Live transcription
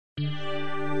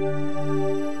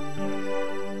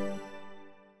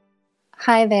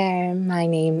Hi there, my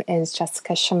name is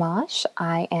Jessica Shamash.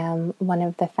 I am one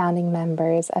of the founding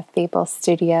members of Fable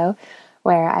Studio,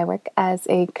 where I work as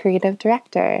a creative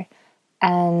director.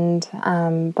 And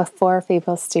before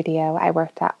Fable Studio, I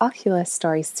worked at Oculus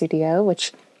Story Studio,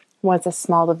 which was a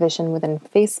small division within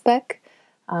Facebook.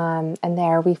 And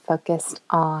there we focused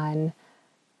on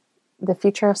the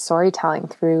future of storytelling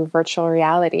through virtual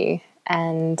reality.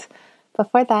 And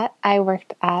before that, I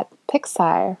worked at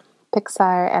Pixar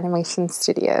Animation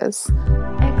Studios.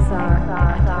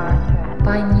 XR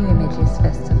by New Images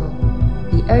Festival,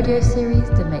 the audio series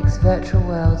that makes virtual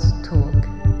worlds talk.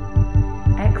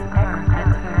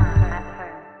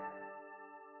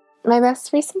 My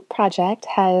most recent project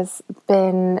has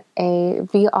been a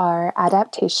VR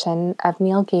adaptation of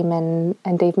Neil Gaiman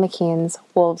and Dave McKean's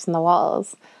Wolves on the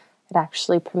Walls. It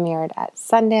actually premiered at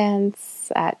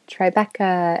Sundance, at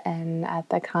Tribeca, and at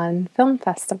the Cannes Film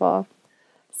Festival.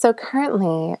 So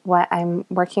currently, what I'm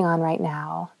working on right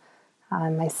now,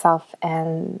 myself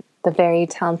and the very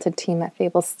talented team at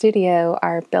Fable Studio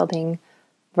are building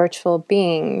virtual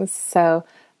beings. So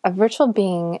a virtual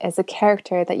being is a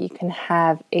character that you can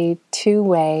have a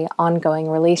two-way ongoing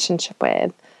relationship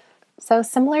with. So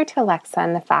similar to Alexa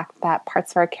in the fact that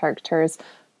parts of our characters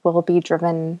will be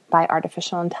driven by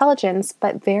artificial intelligence,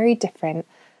 but very different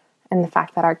in the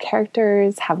fact that our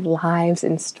characters have lives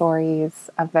and stories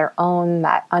of their own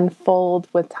that unfold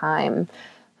with time.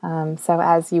 So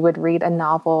as you would read a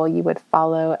novel, you would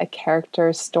follow a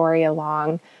character's story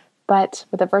along. But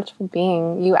with a virtual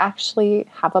being, you actually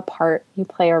have a part, you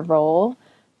play a role,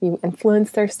 you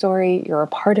influence their story, you're a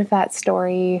part of that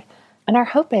story. And our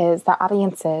hope is that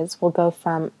audiences will go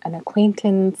from an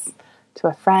acquaintance to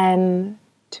a friend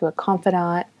to a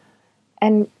confidant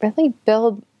and really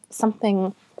build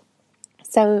something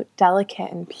so delicate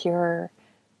and pure,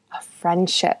 a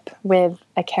friendship with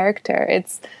a character.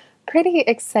 It's pretty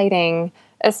exciting,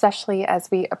 especially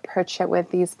as we approach it with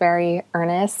these very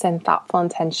earnest and thoughtful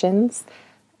intentions.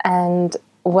 And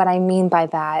what I mean by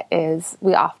that is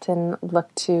we often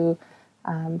look to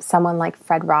someone like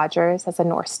Fred Rogers as a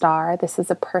North Star. This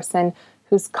is a person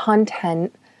whose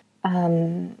content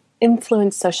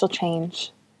influenced social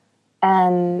change.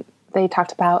 And they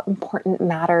talked about important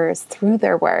matters through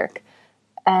their work.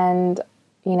 And,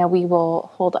 we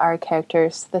will hold our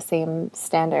characters to the same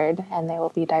standard, and they will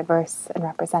be diverse and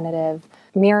representative,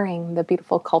 mirroring the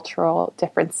beautiful cultural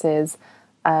differences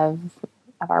of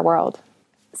our world.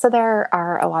 So there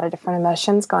are a lot of different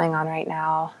emotions going on right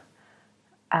now.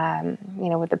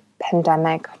 With the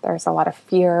pandemic, there's a lot of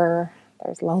fear,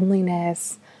 there's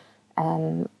loneliness,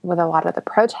 and with a lot of the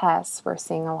protests, we're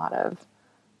seeing a lot of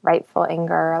rightful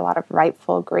anger, a lot of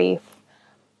rightful grief.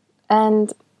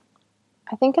 And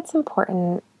I think it's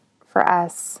important for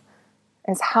us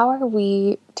is how are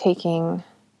we taking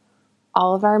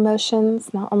all of our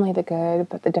emotions, not only the good,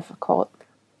 but the difficult,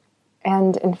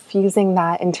 and infusing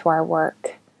that into our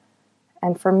work.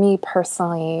 And for me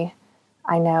personally,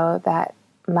 I know that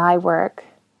my work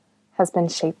has been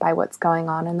shaped by what's going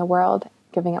on in the world,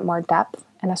 giving it more depth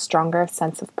and a stronger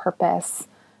sense of purpose.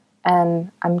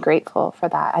 And I'm grateful for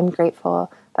that. I'm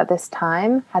grateful that this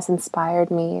time has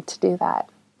inspired me to do that.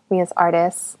 We as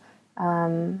artists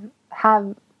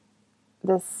have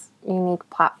this unique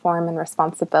platform and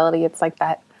responsibility. It's like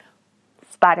that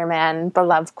Spider-Man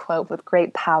beloved quote, with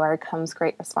great power comes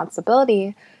great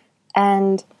responsibility.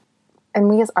 And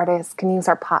we as artists can use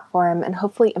our platform and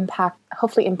hopefully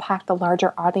impact the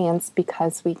larger audience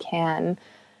because we can.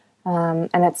 And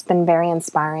it's been very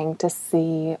inspiring to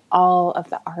see all of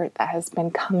the art that has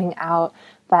been coming out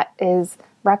that is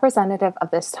representative of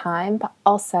this time, but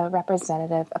also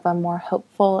representative of a more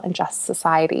hopeful and just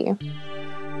society.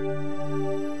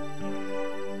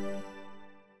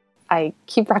 I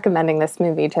keep recommending this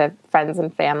movie to friends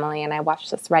and family, and I watched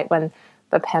this right when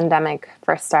the pandemic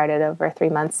first started over 3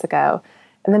 months ago.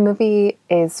 And the movie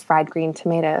is Fried Green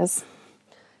Tomatoes.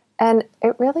 And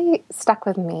it really stuck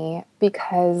with me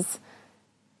because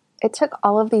it took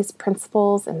all of these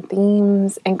principles and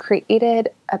themes and created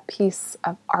a piece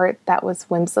of art that was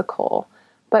whimsical.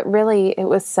 But really, it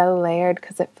was so layered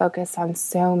because it focused on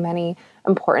so many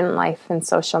important life and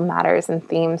social matters and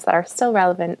themes that are still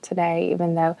relevant today,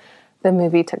 even though the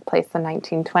movie took place in the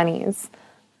 1920s.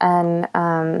 And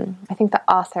I think the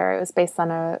author, it was based on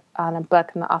a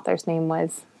book, and the author's name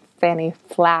was Fanny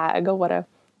Flagg. What a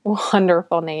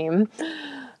wonderful name.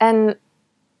 And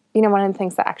one of the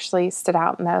things that actually stood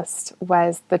out most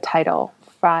was the title,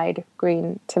 Fried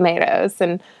Green Tomatoes.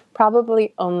 And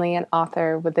probably only an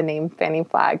author with the name Fanny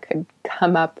Flagg could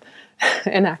come up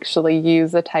and actually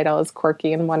use a title as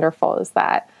quirky and wonderful as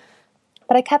that.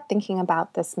 But I kept thinking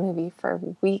about this movie for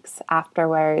weeks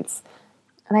afterwards.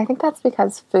 And I think that's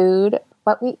because food,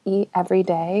 what we eat every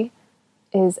day,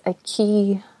 is a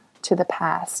key to the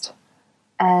past.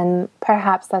 And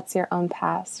perhaps that's your own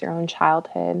past, your own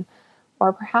childhood,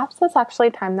 or perhaps that's actually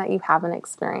a time that you haven't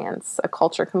experienced a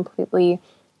culture completely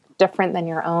different than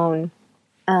your own.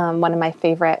 One of my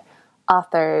favorite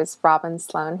authors, Robin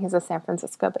Sloan, he's a San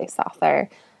Francisco-based author,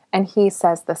 and he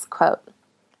says this quote,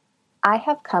 "I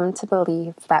have come to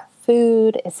believe that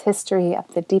food is history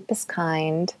of the deepest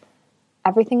kind.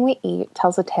 Everything we eat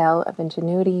tells a tale of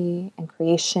ingenuity and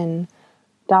creation,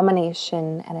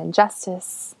 domination and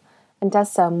injustice, and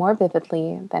does so more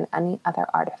vividly than any other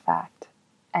artifact,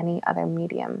 any other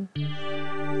medium."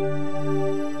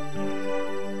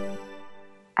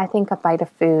 I think a bite of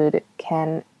food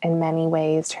can, in many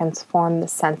ways, transform the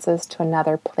senses to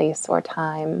another place or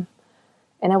time.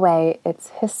 In a way, it's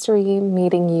history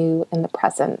meeting you in the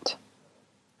present.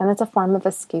 And it's a form of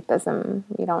escapism.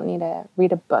 You don't need to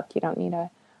read a book. You don't need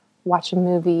to watch a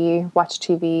movie, watch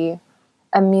TV.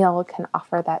 A meal can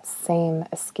offer that same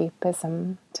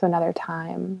escapism to another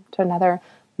time, to another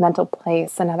mental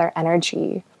place, another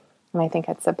energy. And I think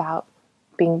it's about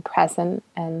being present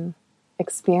and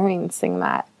experiencing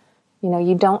that. You know,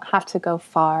 you don't have to go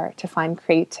far to find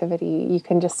creativity. You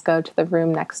can just go to the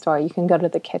room next door. You can go to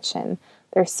the kitchen.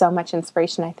 There's so much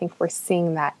inspiration. I think we're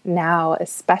seeing that now,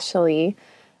 especially.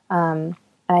 And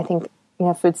I think, you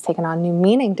know, food's taken on new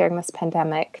meaning during this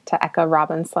pandemic. To echo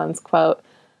Robin Sloan's quote,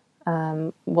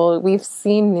 well, we've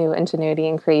seen new ingenuity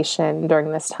and creation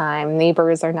during this time.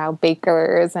 Neighbors are now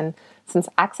bakers. And since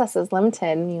access is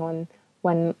limited, you know,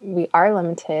 when we are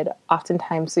limited,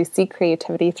 oftentimes we see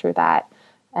creativity through that.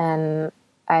 And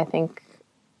I think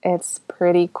it's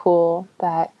pretty cool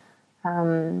that,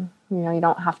 you know, you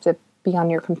don't have to be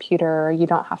on your computer, or you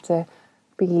don't have to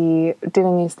be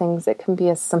doing these things. It can be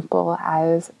as simple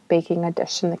as baking a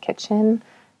dish in the kitchen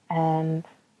and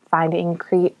finding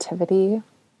creativity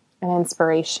and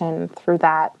inspiration through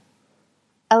that.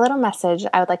 A little message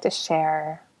I would like to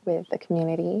share with the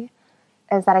community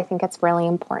is that I think it's really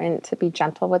important to be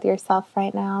gentle with yourself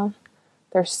right now.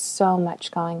 There's so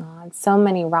much going on, so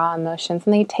many raw emotions,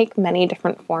 and they take many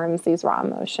different forms, these raw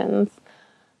emotions,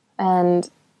 and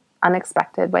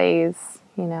unexpected ways,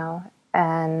 you know.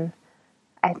 And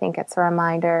I think it's a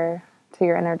reminder to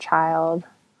your inner child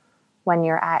when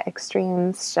you're at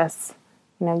extremes, just,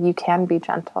 you know, you can be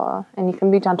gentle, and you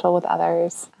can be gentle with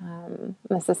others.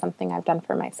 This is something I've done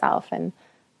for myself, and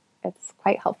it's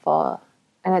quite helpful.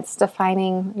 And it's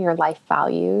defining your life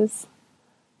values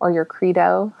or your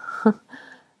credo.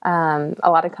 A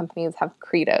lot of companies have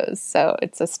credos, so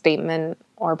it's a statement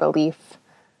or belief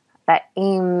that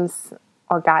aims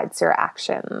or guides your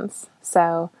actions.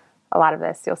 So a lot of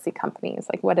this, you'll see companies,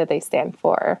 like, what do they stand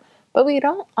for? But we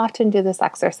don't often do this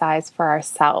exercise for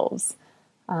ourselves.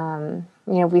 You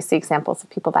know, we see examples of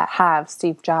people that have.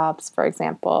 Steve Jobs, for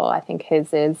example, I think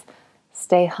his is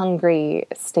stay hungry,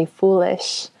 stay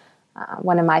foolish.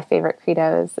 One of my favorite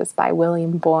credos is by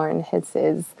William Bourne. His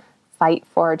is fight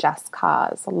for a just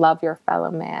cause, love your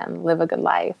fellow man, live a good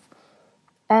life.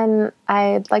 And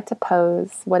I'd like to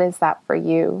pose, what is that for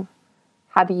you?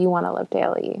 How do you want to live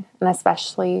daily? And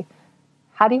especially,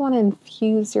 how do you want to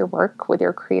infuse your work with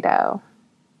your credo?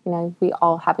 You know, we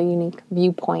all have a unique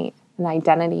viewpoint and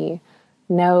identity.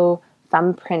 No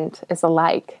thumbprint is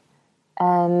alike.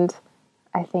 And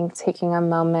I think taking a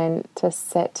moment to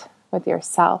sit with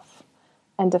yourself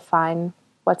and define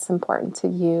what's important to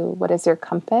you. What is your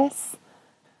compass?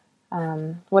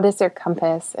 What is your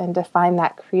compass? And define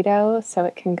that credo so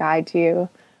it can guide you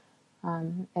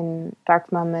in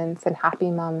dark moments and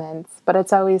happy moments. But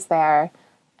it's always there,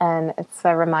 and it's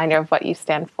a reminder of what you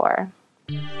stand for.